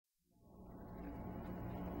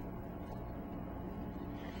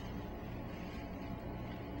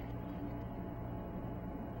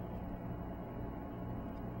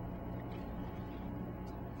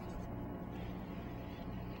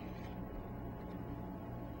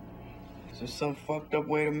just some fucked up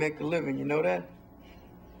way to make a living, you know that?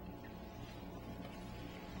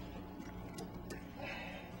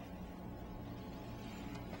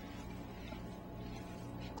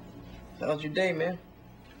 How's your day, man?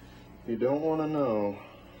 You don't want to know.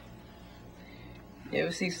 You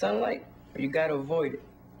ever see sunlight? Or you gotta avoid it?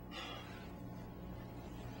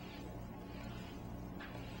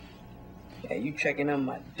 Yeah, you checking on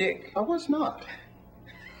my dick. I was not.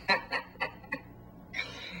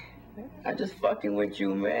 I'm just fucking with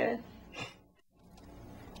you, man.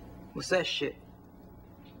 What's that shit?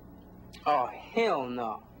 Oh, hell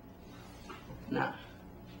no. Nah.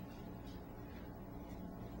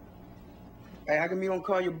 Hey, how come you don't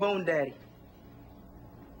call your bone daddy?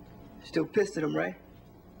 Still pissed at him, right?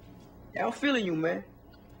 Yeah, I'm feeling you, man.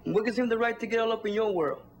 And what gives him the right to get all up in your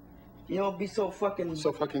world? You know, be so fucking...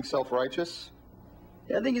 So fucking self-righteous?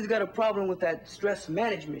 Yeah, I think he's got a problem with that stress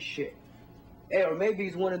management shit. Hey, or maybe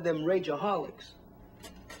he's one of them rageaholics.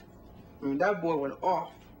 I mean, that boy went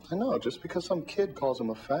off. I know, just because some kid calls him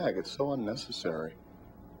a fag, it's so unnecessary.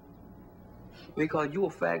 We called you a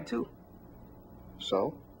fag, too.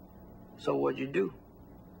 So? So what'd you do?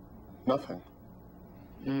 Nothing.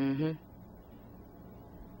 Mm-hmm.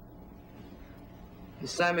 And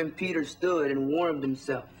Simon Peter stood and warmed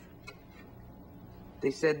himself.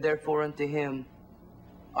 They said, therefore, unto him,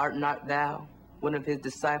 art not thou one of his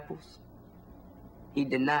disciples? He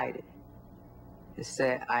denied it and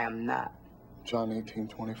said, I am not. John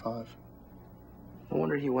 18:25. No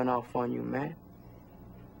wonder he went off on you, man.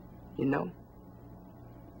 You know?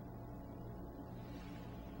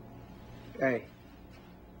 Hey.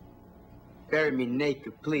 Bury me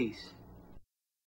naked, please.